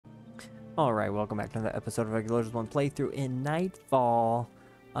Alright, welcome back to another episode of Regulars One playthrough in Nightfall.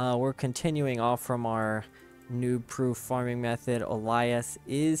 We're continuing off from our noob-proof farming method. Elias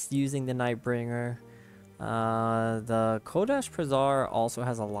is using the Nightbringer. The Kodesh Prezar also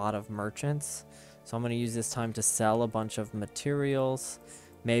has a lot of merchants, so I'm going to use this time to sell a bunch of materials,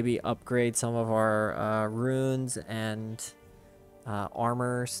 maybe upgrade some of our runes and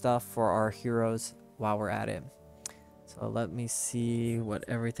armor stuff for our heroes while we're at it. So let me see what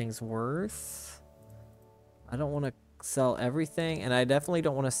everything's worth. I don't want to sell everything, and I definitely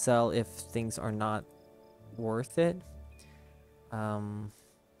don't want to sell if things are not worth it.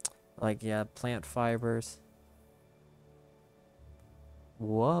 Like, yeah, plant fibers.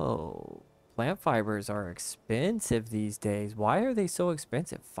 Whoa. Plant fibers are expensive these days. Why are they so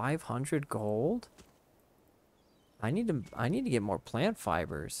expensive? 500 gold? I need to get more plant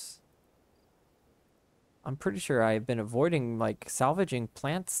fibers. I'm pretty sure I've been avoiding, like, salvaging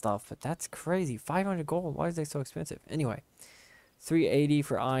plant stuff, but that's crazy. 500 gold. Why is they so expensive? Anyway, 380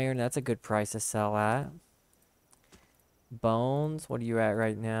 for iron. That's a good price to sell at. Bones. What are you at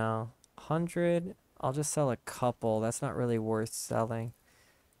right now? 100. I'll just sell a couple. That's not really worth selling.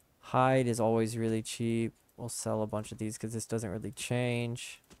 Hide is always really cheap. We'll sell a bunch of these because this doesn't really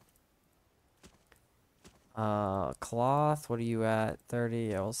change. Cloth. What are you at? 30.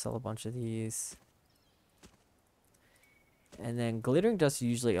 Yeah, we'll sell a bunch of these. And then glittering dust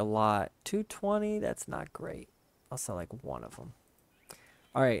usually a lot. 220, that's not great. I'll sell like one of them.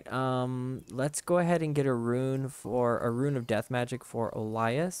 All right, let's go ahead and get a rune of death magic for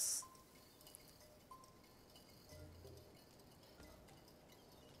Elias.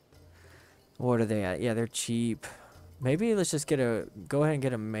 What are they at? Yeah, they're cheap. Maybe let's just go ahead and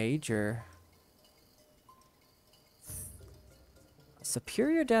get a major.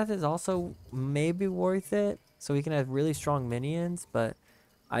 Superior death is also maybe worth it. So we can have really strong minions, but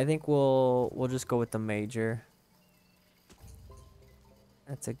I think we'll just go with the major.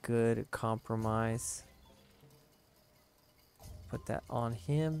 That's a good compromise. Put that on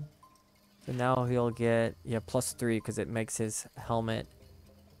him. So now he'll get, yeah, +3 because it makes his helmet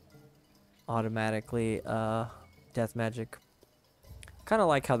automatically death magic. Kind of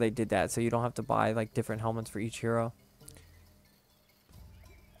like how they did that, so you don't have to buy like different helmets for each hero.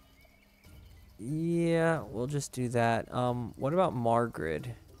 Yeah, we'll just do that. What about Margaret?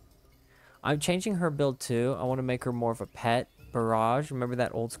 I'm changing her build too. I want to make her more of a pet barrage. Remember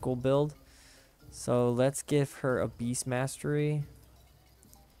that old school build? So let's give her a beast mastery.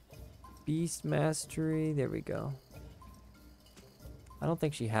 Beast mastery. There we go. I don't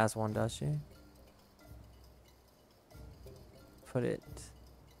think she has one, does she? Put it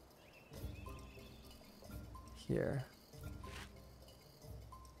here.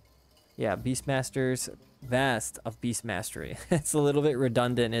 Yeah, Beastmaster's Vest of Beast Mastery. It's a little bit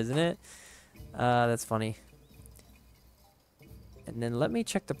redundant, isn't it? That's funny. And then let me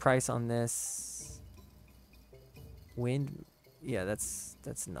check the price on this. Wind. Yeah, that's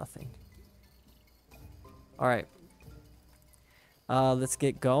nothing. All right. Let's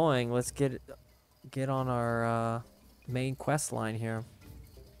get going. Let's get on our main quest line here.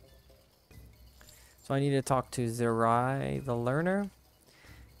 So I need to talk to Zerai, the learner.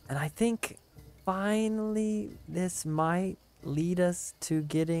 And I think finally this might lead us to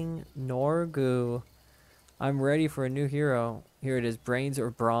getting Norgu. I'm ready for a new hero. Here it is, Brains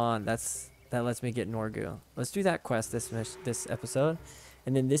or Brawn. That lets me get Norgu. Let's do that quest this episode.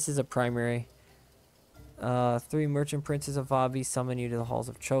 And then this is a primary. 3 merchant princes of Vavi summon you to the halls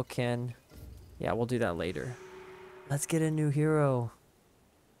of Chokin. Yeah, we'll do that later. Let's get a new hero.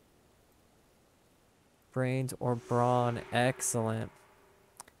 Brains or Brawn. Excellent.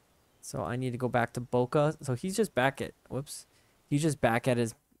 So I need to go back to Boca. So he's just back at, whoops. He's just back at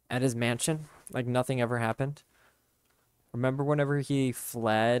his mansion. Like nothing ever happened. Remember whenever he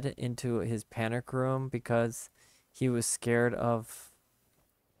fled into his panic room because he was scared of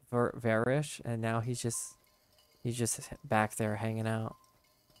Varish, and now he's just back there hanging out.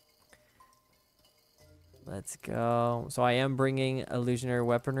 Let's go. So I am bringing illusionary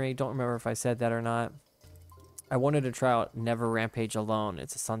weaponry. Don't remember if I said that or not. I wanted to try out Never Rampage Alone.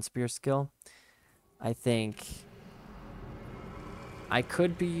 It's a Sun Spear skill. I think I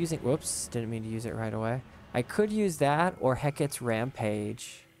could be using... Whoops, didn't mean to use it right away. I could use that or Hecate's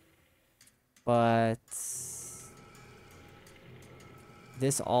Rampage. But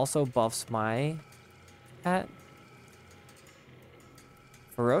this also buffs my hat.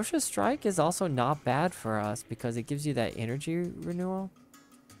 Ferocious Strike is also not bad for us because it gives you that energy renewal.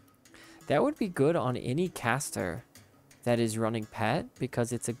 That would be good on any caster that is running pet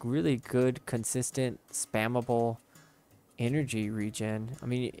because it's a really good, consistent, spammable energy regen. I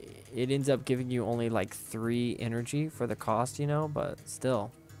mean, it ends up giving you only like 3 energy for the cost, you know, but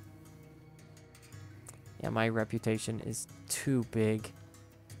still. Yeah, my reputation is too big.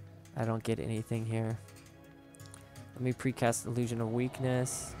 I don't get anything here. Let me precast Illusion of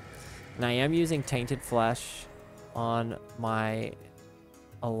Weakness. And I am using Tainted Flesh on my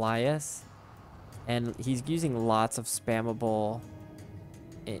Elias. And he's using lots of spammable...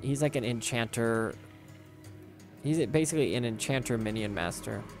 He's like an enchanter. He's basically an enchanter minion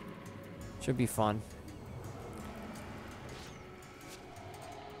master. Should be fun.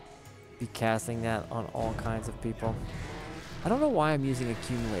 Be casting that on all kinds of people. I don't know why I'm using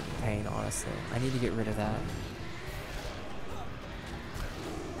Accumulated Pain, honestly. I need to get rid of that.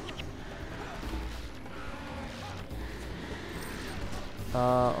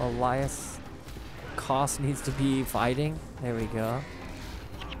 Elias cost needs to be fighting. There we go.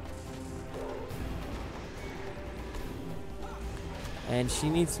 And she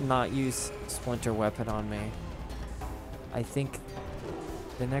needs to not use Splinter Weapon on me. I think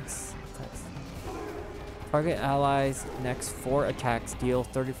the next... Target allies next 4 attacks deal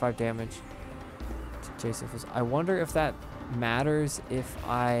 35 damage to Jason. I wonder if that matters if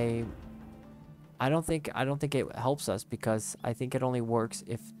I don't think it helps us, because I think it only works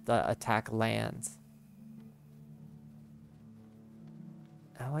if the attack lands.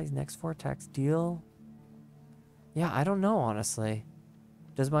 Allies next 4 attacks deal... Yeah, I don't know, honestly.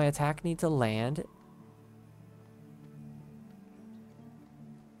 Does my attack need to land?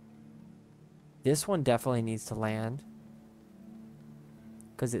 This one definitely needs to land,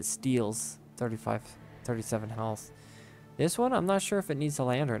 because it steals 37 health. This one, I'm not sure if it needs to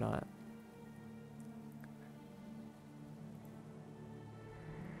land or not.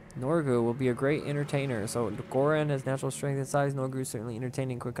 Norgu will be a great entertainer. So Goran has natural strength and size. Norgu is certainly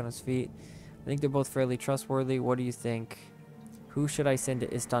entertaining, quick on his feet. I think they're both fairly trustworthy. What do you think? Who should I send to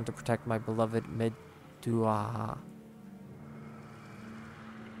Istan to protect my beloved Meduaha?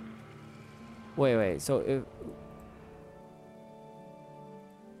 Wait. So if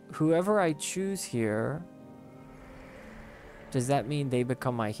whoever I choose here, does that mean they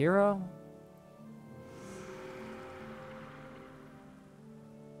become my hero?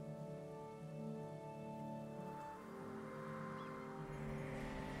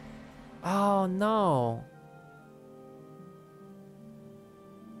 Oh no.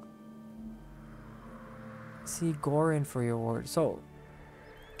 See Goran for your ward. So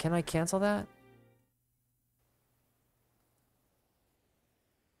can I cancel that?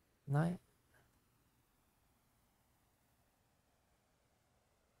 Night.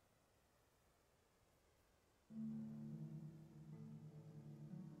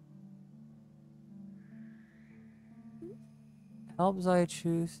 Helps I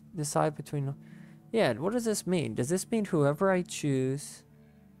choose decide between. Yeah, what does this mean? Does this mean whoever I choose?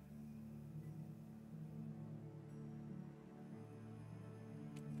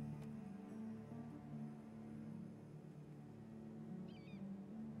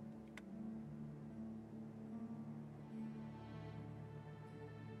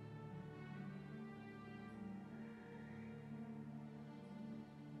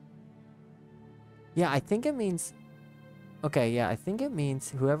 Yeah, I think it means... Okay, yeah, I think it means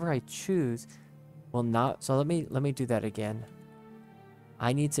whoever I choose will not... So let me do that again.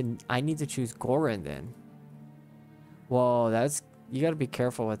 I need to choose Goran then. Whoa, that's... You gotta be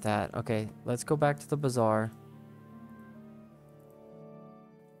careful with that. Okay, let's go back to the bazaar.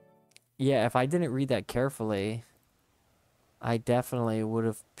 Yeah, if I didn't read that carefully, I definitely would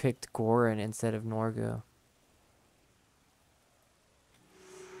have picked Goran instead of Norgu.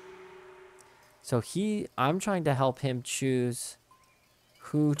 So I'm trying to help him choose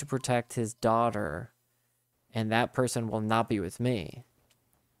who to protect his daughter, and that person will not be with me.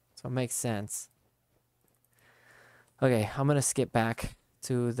 So it makes sense. Okay, I'm gonna skip back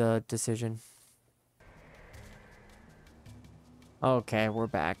to the decision. Okay, we're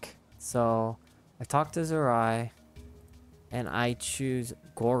back. So I talked to Zerai, and I choose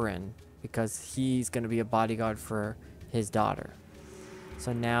Goran because he's gonna be a bodyguard for his daughter.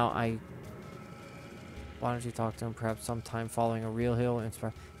 So now why don't you talk to him perhaps sometime following a real heal?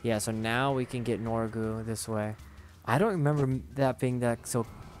 Yeah, so now we can get Norgu this way. I don't remember that being that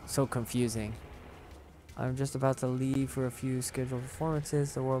so confusing. I'm just about to leave for a few scheduled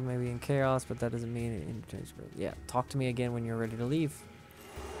performances. The world may be in chaos, but that doesn't mean it interchanges. Yeah, talk to me again when you're ready to leave.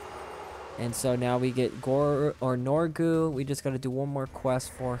 And so now we get Norgu. We just got to do one more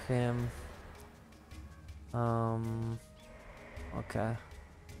quest for him. Okay.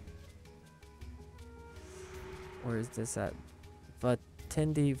 Where is this at?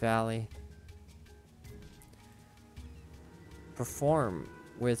 Vatindi Valley. perform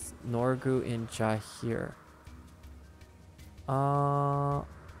with Norgu in Jahir.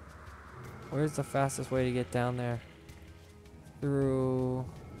 Where's the fastest way to get down there? Through...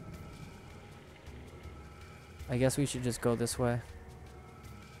 I guess we should just go this way.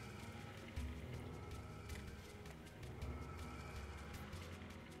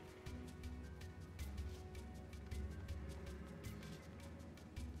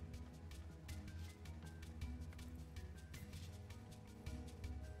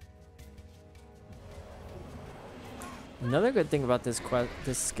 Another good thing about this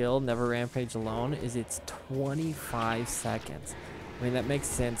skill, Never Rampage Alone, is it's 25 seconds. I mean, that makes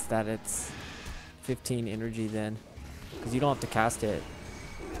sense that it's 15 energy then, because you don't have to cast it.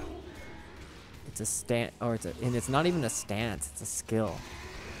 It's a stand, or and it's not even a stance, it's a skill.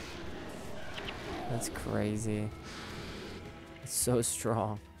 That's crazy. It's so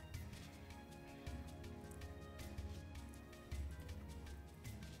strong.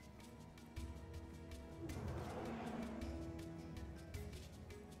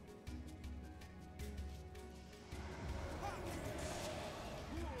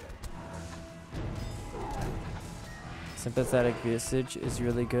 Sympathetic Visage is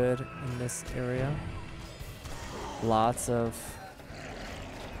really good in this area. Lots of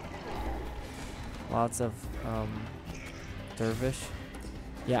Dervish.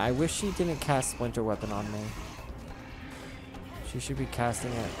 Yeah, I wish she didn't cast Splinter Weapon on me. She should be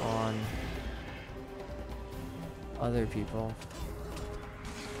casting it on other people.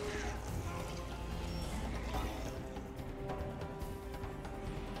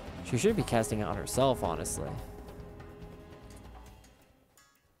 She should be casting it on herself, honestly.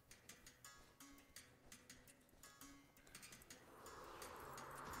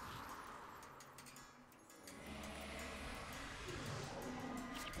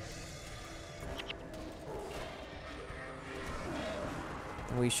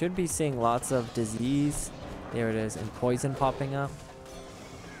 We should be seeing lots of disease, there it is, and poison popping up.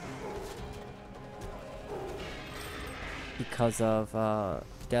 Because of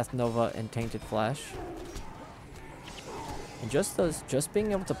Death Nova and Tainted Flesh. And just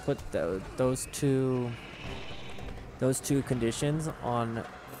being able to put those two conditions on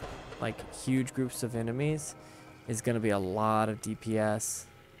like huge groups of enemies is gonna be a lot of DPS.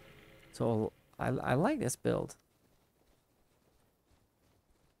 So I like this build.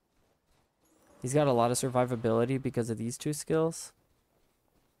 He's got a lot of survivability because of these two skills.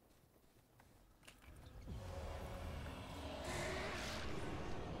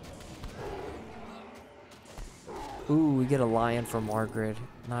 Ooh, we get a lion from Margaret.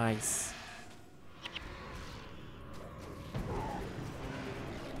 Nice.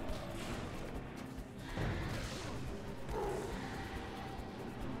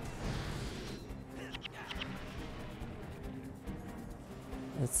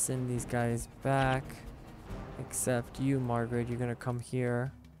 Let's send these guys back. Except you, Margaret, you're gonna come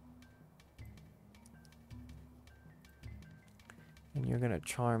here. And you're gonna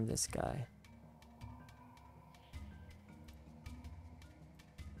charm this guy.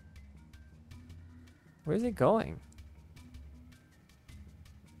 Where's it going?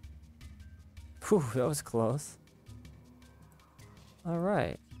 Whew, that was close.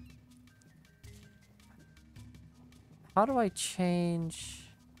 Alright. How do I change...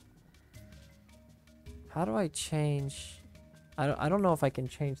 How do I change... I don't know if I can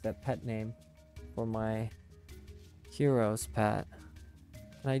change that pet name for my hero's pet.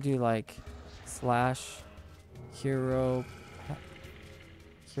 Can I do like / hero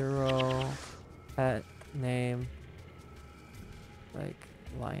pet name like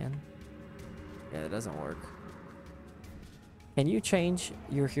lion? Yeah, that doesn't work. Can you change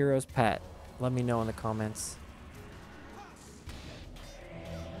your hero's pet? Let me know in the comments.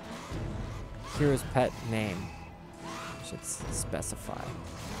 Hero's pet name. Should specify.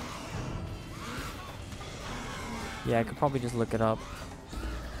 Yeah, I could probably just look it up.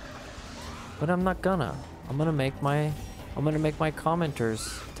 But I'm not gonna. I'm gonna make my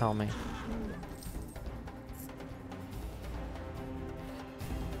commenters tell me.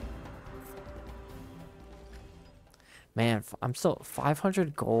 Man, I'm still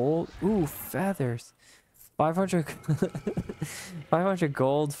 500 gold. Ooh, feathers. 500 500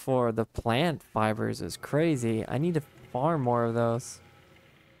 gold for the plant fibers is crazy. I need to farm more of those.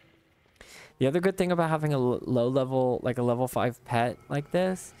 The other good thing about having a low level, like a level 5 pet like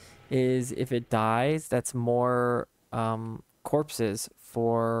this, is if it dies, that's more corpses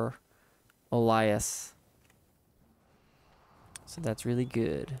for Elias. So that's really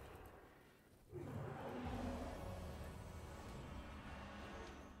good.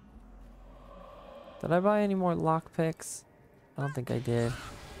 Did I buy any more lockpicks? I don't think I did.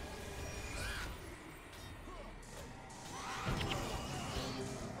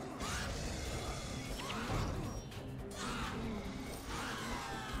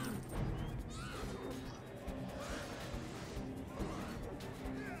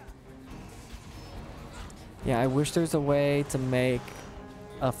 Yeah, I wish there's a way to make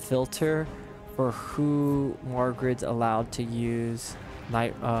a filter for who Margaret's allowed to use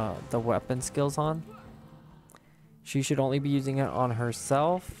the weapon skills on. She should only be using it on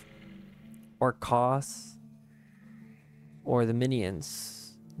herself or Koss or the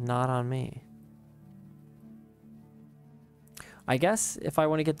minions, not on me. I guess if I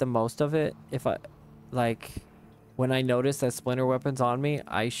want to get the most of it, if I like when I notice that splinter weapon's on me,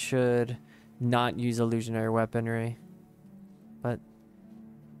 I should not use illusionary weaponry. But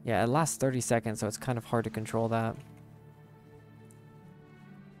yeah, it lasts 30 seconds, so it's kind of hard to control that.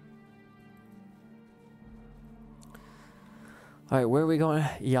 All right, where are we going?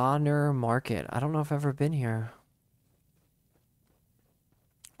 Yonder Market. I don't know if I've ever been here.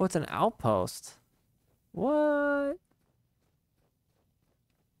 Oh, it's an outpost. What?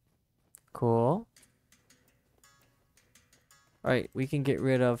 Cool. All right, we can get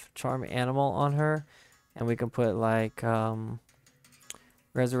rid of Charm Animal on her, and we can put like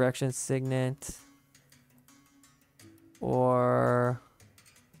Resurrection Signet, or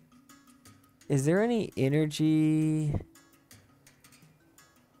is there any energy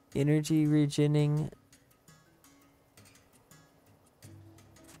regening?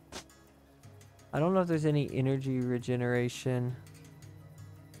 I don't know if there's any energy regeneration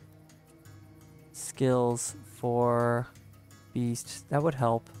skills for beasts. That would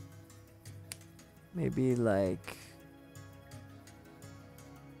help. Maybe like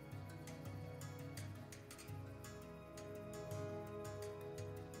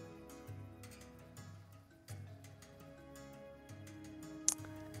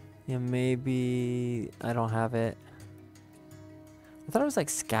yeah, maybe I don't have it. I thought it was like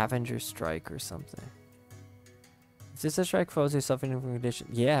Scavenger Strike or something. Is this a strike foes who suffering from condition?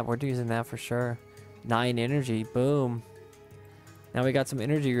 Yeah, we're using that for sure. 9 energy, boom. Now we got some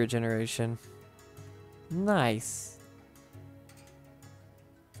energy regeneration. Nice.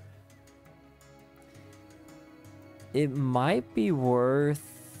 It might be worth...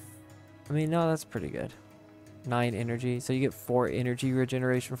 I mean, no, that's pretty good. 9 energy. So you get 4 energy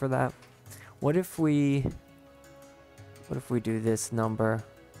regeneration for that. What if we do this number?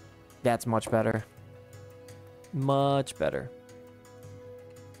 That's much better. Much better.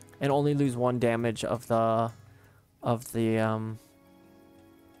 And only lose 1 damage of the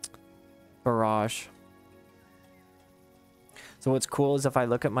barrage. So what's cool is if I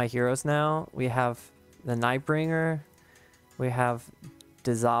look at my heroes now, we have the Nightbringer, we have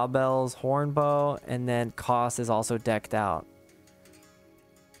Dizabel's Hornbow, and then Koss is also decked out.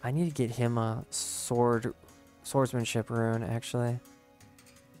 I need to get him a swordsmanship rune, actually.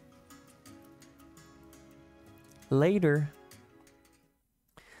 Later.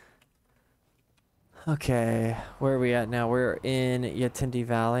 Okay, where are we at now? We're in Yatindi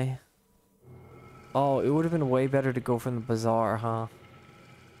Valley. Oh, it would have been way better to go from the bazaar, huh?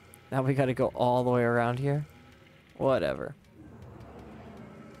 Now we gotta go all the way around here? Whatever.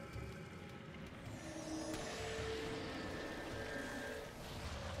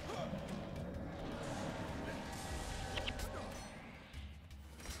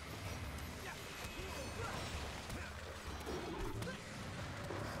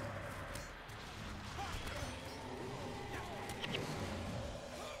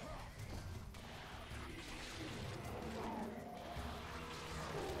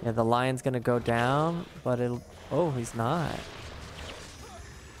 Yeah, the lion's gonna go down, but it'll... Oh, he's not.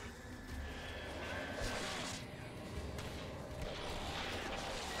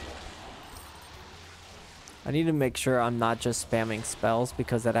 I need to make sure I'm not just spamming spells,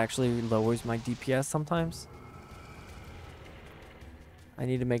 because that actually lowers my DPS sometimes. I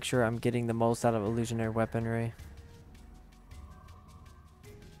need to make sure I'm getting the most out of illusionary weaponry.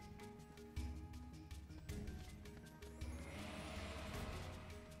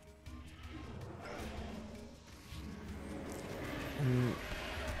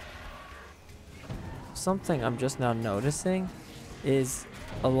 Something I'm just now noticing is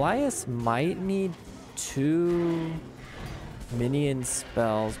Elias might need 2 minion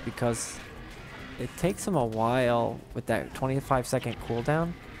spells because it takes him a while with that 25-second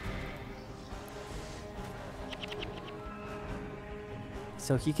cooldown.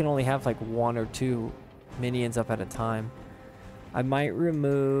 So he can only have like 1 or 2 minions up at a time. I might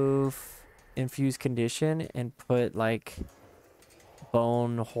remove Infused Condition and put like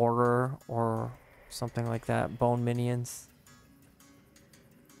Bone Horror or something like that. Bone minions.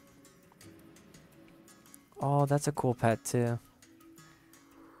 Oh, that's a cool pet too.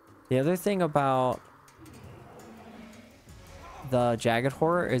 The other thing about the Jagged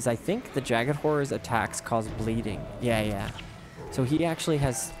Horror is I think the Jagged Horror's attacks cause bleeding. Yeah. So he actually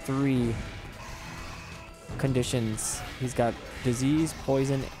has 3 conditions. He's got disease,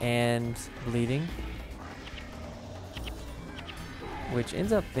 poison, and bleeding. Which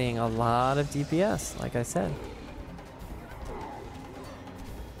ends up being a lot of DPS, like I said.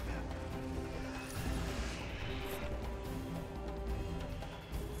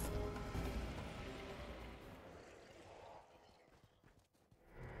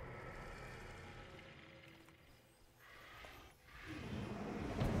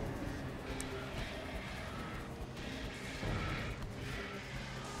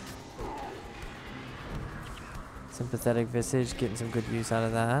 Sympathetic Visage, getting some good use out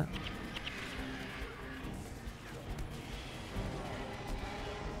of that.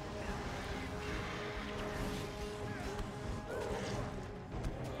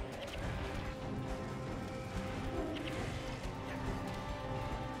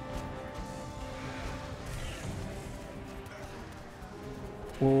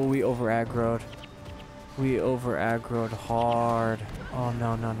 Oh, we over aggroed. We over aggroed hard. Oh,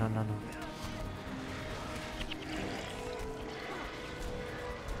 no.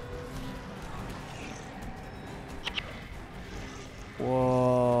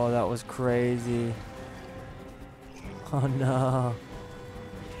 Whoa, that was crazy. Oh no.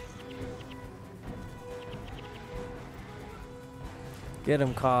 Get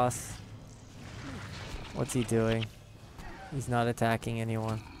him, Koss. What's he doing? He's not attacking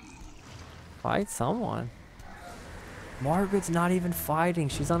anyone. Fight someone. Margaret's not even fighting.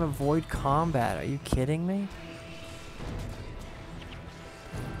 She's on avoid combat. Are you kidding me?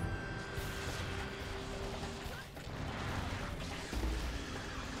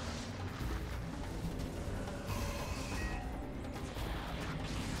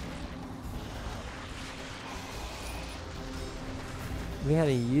 We had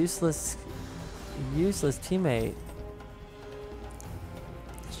a useless teammate.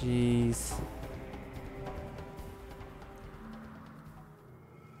 Jeez.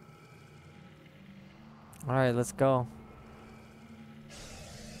 All right, let's go.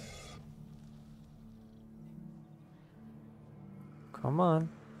 Come on.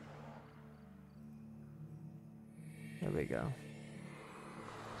 There we go.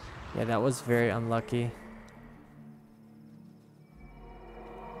 Yeah, that was very unlucky.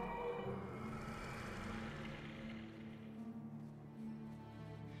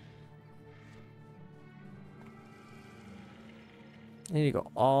 I need to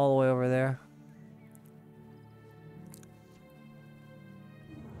go all the way over there.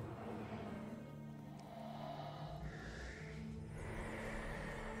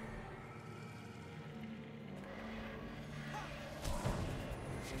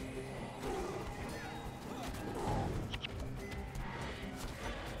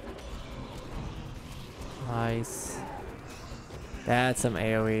 Nice. That's some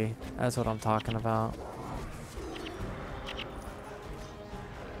AoE. That's what I'm talking about.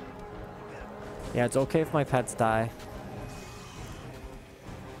 Yeah, it's okay if my pets die.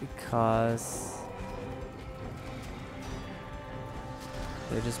 Because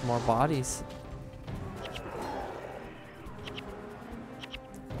they're just more bodies.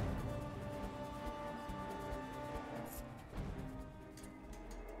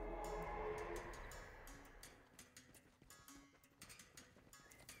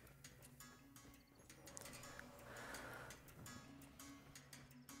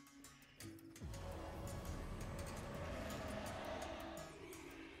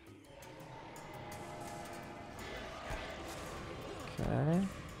 Okay.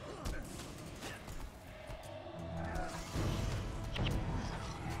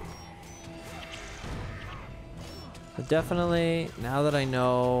 But definitely, now that I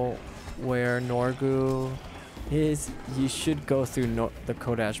know where Norgu is, you should go through the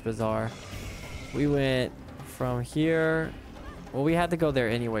Kodash Bazaar. We went from here. Well, we had to go there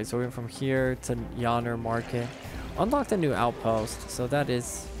anyway, so we went from here to Yonder Market. Unlocked a new outpost, so that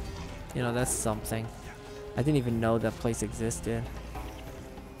is, you know, that's something. I didn't even know that place existed.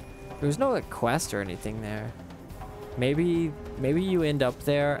 There was no like quest or anything there. Maybe you end up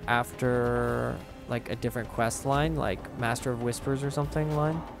there after like a different quest line, like Master of Whispers or something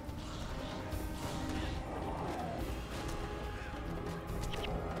line.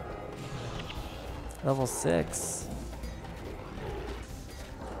 Level 6.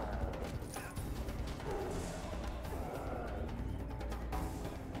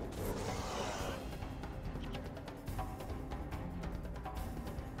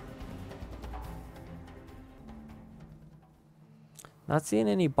 Not seeing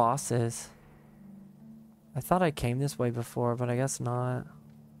any bosses. I thought I came this way before, but I guess not.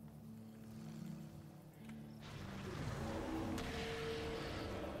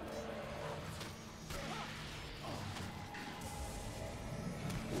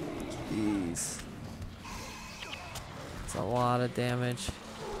 Jeez. It's a lot of damage.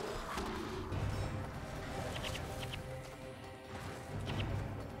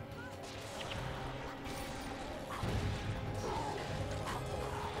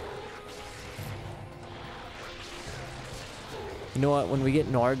 You know what? When we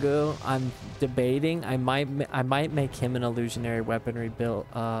get Norgu, I'm debating. I might make him an illusionary weaponry build.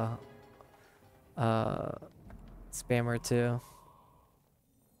 Spammer too.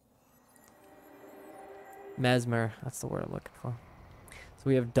 Mesmer. That's the word I'm looking for. So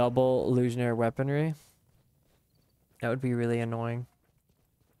we have double illusionary weaponry. That would be really annoying.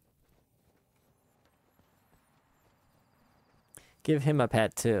 Give him a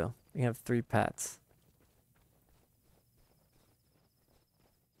pet too. We have 3 pets.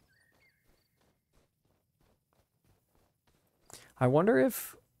 I wonder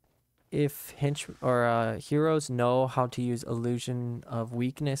if heroes know how to use illusion of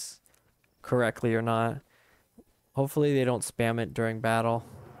weakness correctly or not. Hopefully they don't spam it during battle.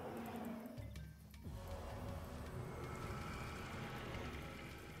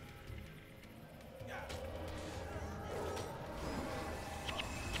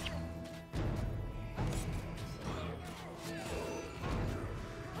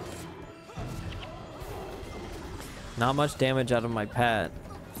 Not much damage out of my pet.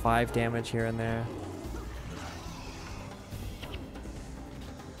 5 damage here and there.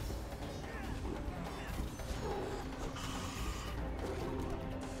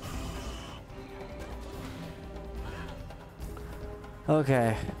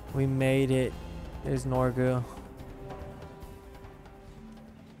 Okay, we made it. There's Norgu.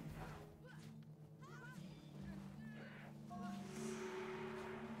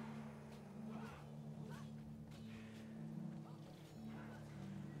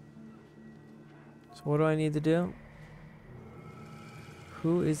 So what do I need to do?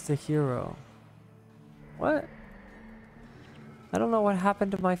 Who is the hero? What? I don't know what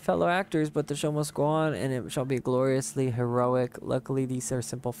happened to my fellow actors, but the show must go on, and it shall be gloriously heroic. Luckily, these are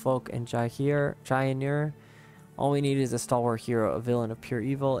simple folk, and Jayanir. All we need is a stalwart hero, a villain of pure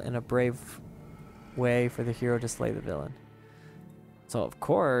evil, and a brave way for the hero to slay the villain. So, of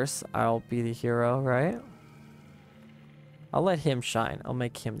course, I'll be the hero, right? I'll let him shine. I'll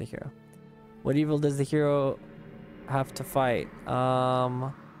make him the hero. What evil does the hero have to fight?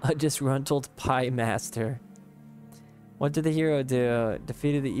 A disgruntled pie master. What did the hero do?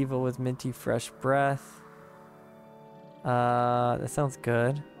 Defeated the evil with minty fresh breath. That sounds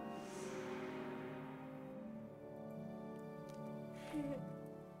good.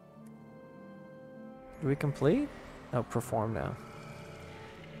 Do we complete? Oh, perform now.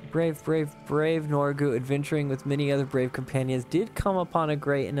 Brave, brave, brave Norgu, adventuring with many other brave companions, did come upon a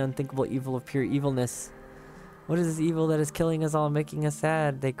great and unthinkable evil of pure evilness. What is this evil that is killing us all and making us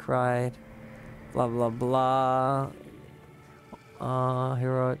sad? They cried. Blah, blah, blah.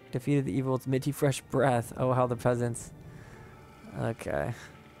 Hero defeated the evil with minty fresh breath. Oh, how the peasants. Okay.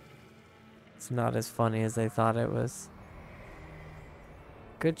 It's not as funny as they thought it was.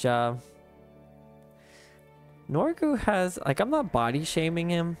 Good job. Norgu has, like, I'm not body shaming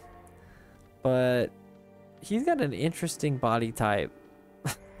him, but he's got an interesting body type.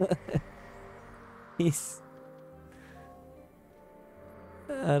 He's,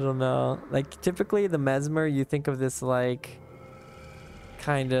 I don't know. Like, typically the Mesmer, you think of this, like,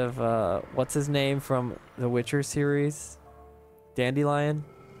 kind of, what's his name from the Witcher series? Dandelion?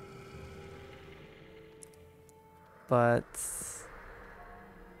 But,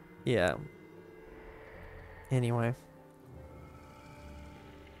 yeah. Anyway.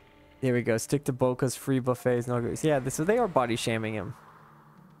 There we go. Stick to Boka's free buffets. No, yeah, so they are body shaming him.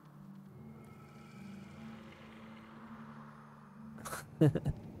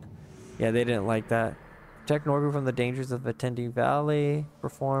 Yeah, they didn't like that. Protect Norgu from the dangers of attending Valley.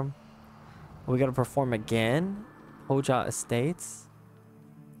 Perform. We gotta perform again? Hoja Estates?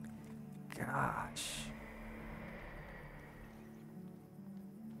 Gosh.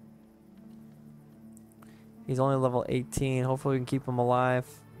 He's only level 18. Hopefully we can keep him alive.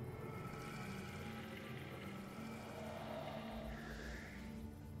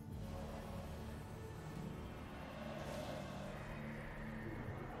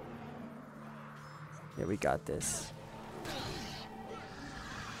 Yeah, we got this.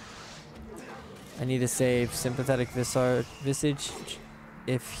 I need to save Sympathetic Visage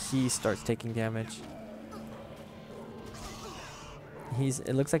if he starts taking damage.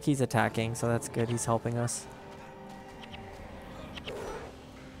 It looks like he's attacking, so that's good. He's helping us.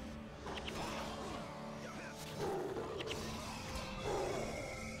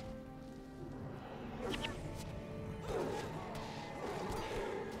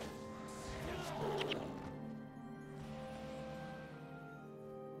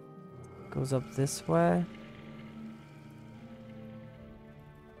 Goes up this way.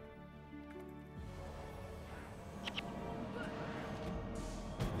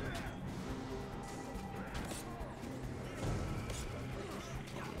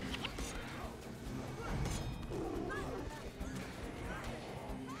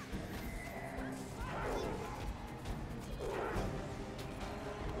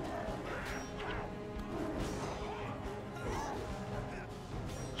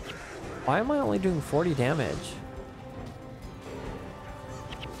 Why am I only doing 40 damage?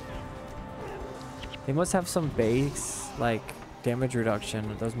 They must have some base, like, damage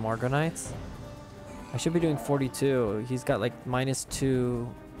reduction, those Margonites. I should be doing 42. He's got, like,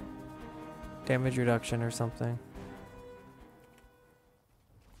 -2 damage reduction or something.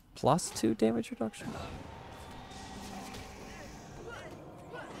 +2 damage reduction?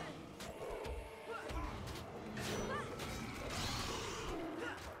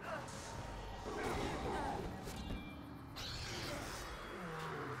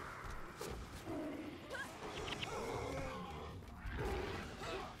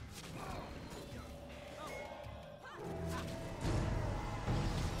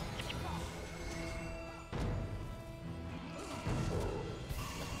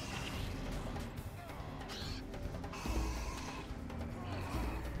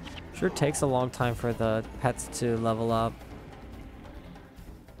 Sure takes a long time for the pets to level up.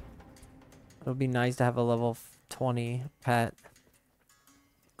 It'll be nice to have a level 20 pet.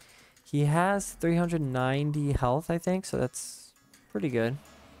 He has 390 health, I think, so that's pretty good.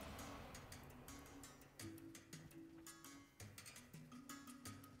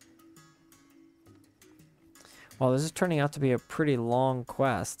 Well, this is turning out to be a pretty long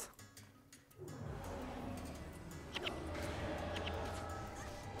quest.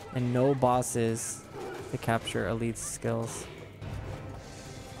 And no bosses to capture elite skills.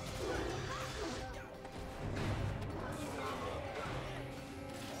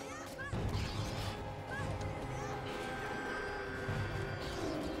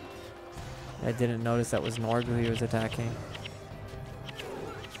 I didn't notice that was Norgu he was attacking.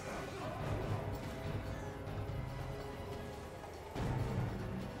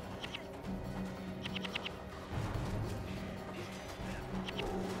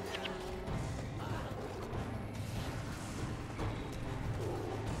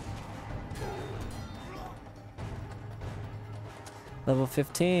 Level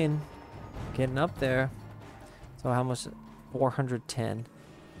 15, getting up there. So how much? 410.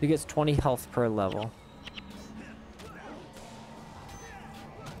 He gets 20 health per level.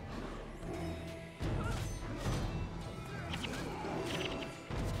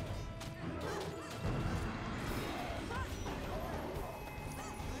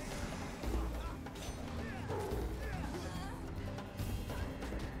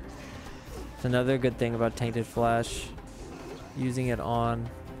 It's another good thing about Tainted Flesh. Using it on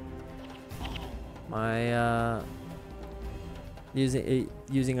my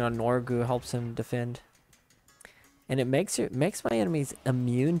using it on Norgu helps him defend, and it makes my enemies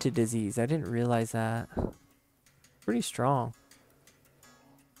immune to disease. I didn't realize that. Pretty strong.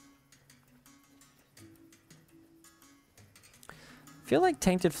 I feel like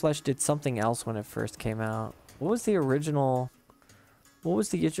Tainted Flesh did something else when it first came out. What was the original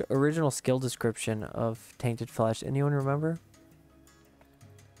skill description of Tainted Flesh? Anyone remember?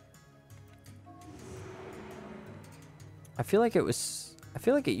 I feel like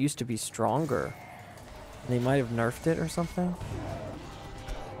it used to be stronger. They might have nerfed it or something.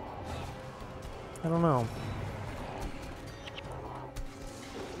 I don't know.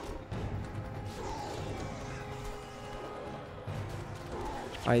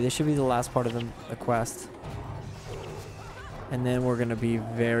 Alright, this should be the last part of the quest. And then we're gonna be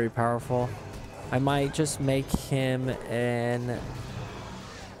very powerful. I might just make him a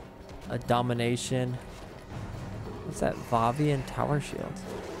domination. What's that? Vavian Tower Shield.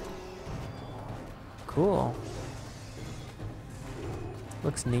 Cool.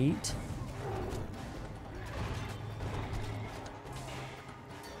 Looks neat.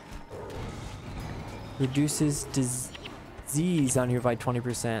 Reduces disease on you by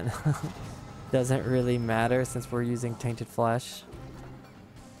 20%. Doesn't really matter since we're using Tainted Flesh.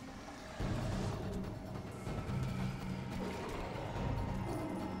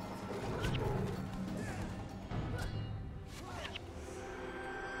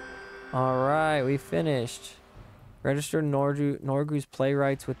 Alright, we finished. Register Norgu's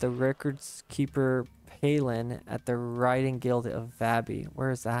playwrights with the records keeper Palin at the Writing Guild of Vabi.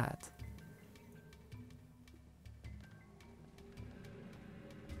 Where is that?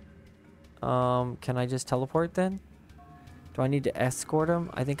 Can I just teleport then? Do I need to escort him?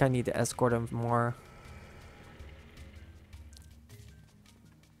 I think I need to escort him more.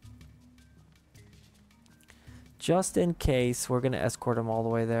 Just in case, we're going to escort him all the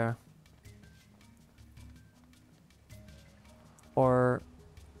way there. Or...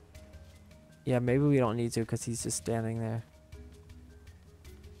 yeah, maybe we don't need to because he's just standing there.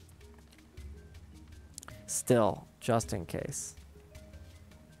 Still, just in case.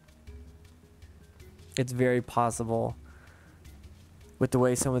 It's very possible with the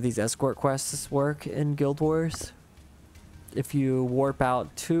way some of these escort quests work in Guild Wars. If you warp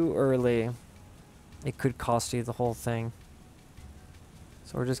out too early, it could cost you the whole thing.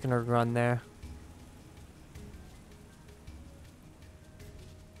 So we're just gonna run there.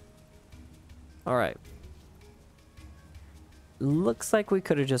 Alright. Looks like we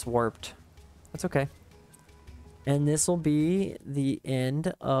could have just warped. That's okay. And this will be the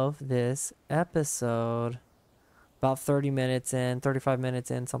end of this episode. About 30 minutes in, 35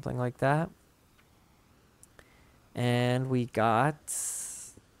 minutes in, something like that. And we got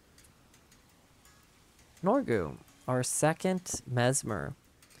Norgu, our second Mesmer.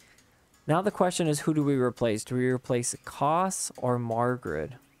 Now the question is, who do we replace? Do we replace Koss or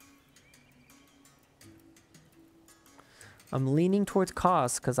Margaret? I'm leaning towards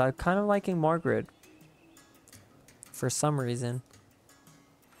Koss because I'm kind of liking Margaret for some reason.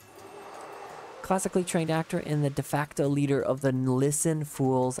 Classically trained actor and the de facto leader of the Listen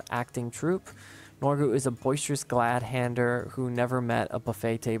Fools acting troupe, Norgu is a boisterous glad-hander who never met a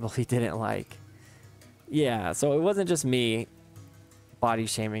buffet table he didn't like. Yeah, so it wasn't just me body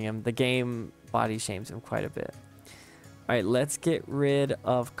shaming him. The game body shames him quite a bit. All right, let's get rid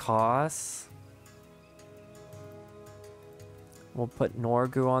of Koss. We'll put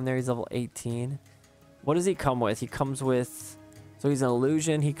Norgu on there. He's level 18. What does he come with? He comes with... so he's an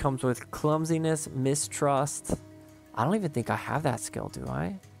illusion. He comes with clumsiness, mistrust. I don't even think I have that skill, do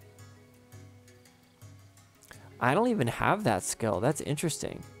I? I don't even have that skill. That's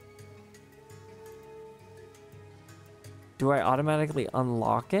interesting. Do I automatically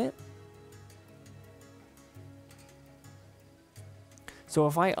unlock it? So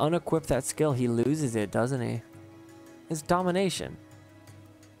if I unequip that skill, he loses it, doesn't he? It's domination.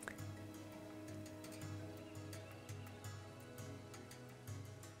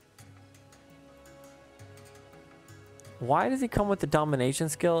 Why does he come with the domination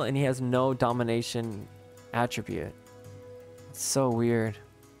skill and he has no domination attribute? It's so weird.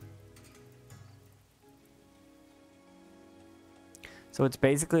 So it's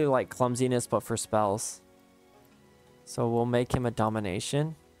basically like clumsiness but for spells. So we'll make him a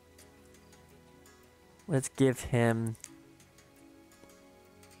domination. Let's give him...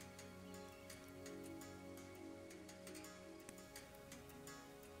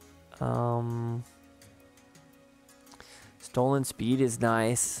 stolen speed is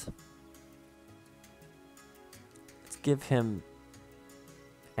nice. Let's give him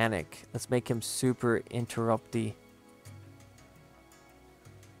panic. Let's make him super interrupty.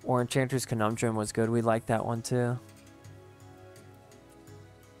 Or Enchanter's Conundrum was good. We like that one too.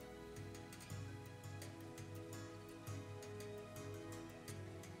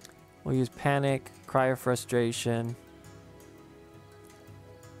 We'll use panic, cry of frustration.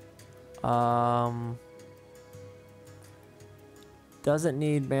 Doesn't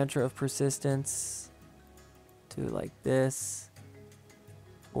need mantra of persistence. Do like this.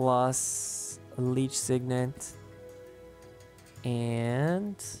 Plus a leech signet.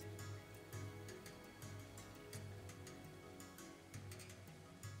 And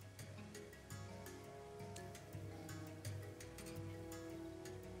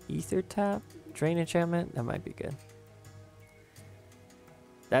ether tap, drain enchantment. That might be good.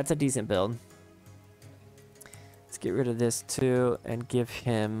 That's a decent build. Let's get rid of this too and give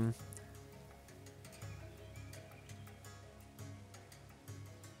him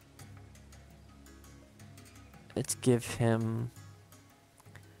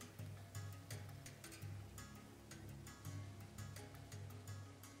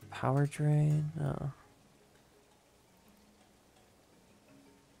power drain. Oh.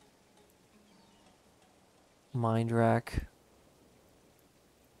 Mind rack.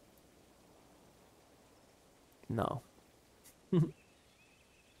 No.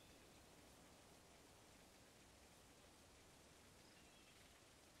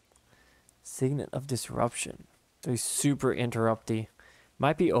 Signet of disruption. So he's super interrupty.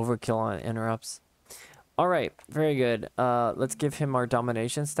 Might be overkill on interrupts. All right, very good. Let's give him our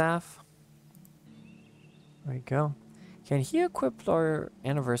domination staff. There we go. Can he equip our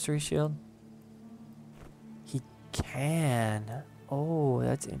anniversary shield? He can. Oh,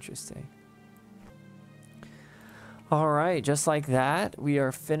 that's interesting. All right, just like that, we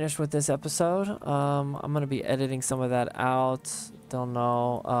are finished with this episode. I'm gonna be editing some of that out. Don't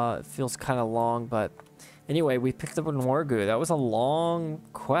know. It feels kind of long, but anyway, we picked up a Norgu. That was a long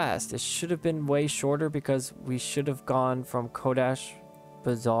quest. It should have been way shorter because we should have gone from Kodash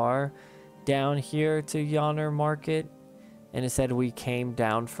Bazaar down here to Yonner Market, and instead we came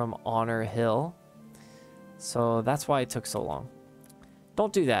down from Honor Hill. So that's why it took so long.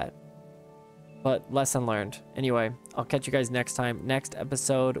 Don't do that. But lesson learned. Anyway, I'll catch you guys next time. Next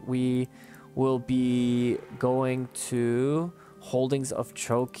episode, we will be going to Holdings of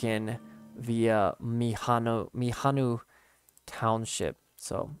Chokin via Mihanu Township.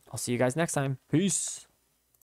 So I'll see you guys next time. Peace.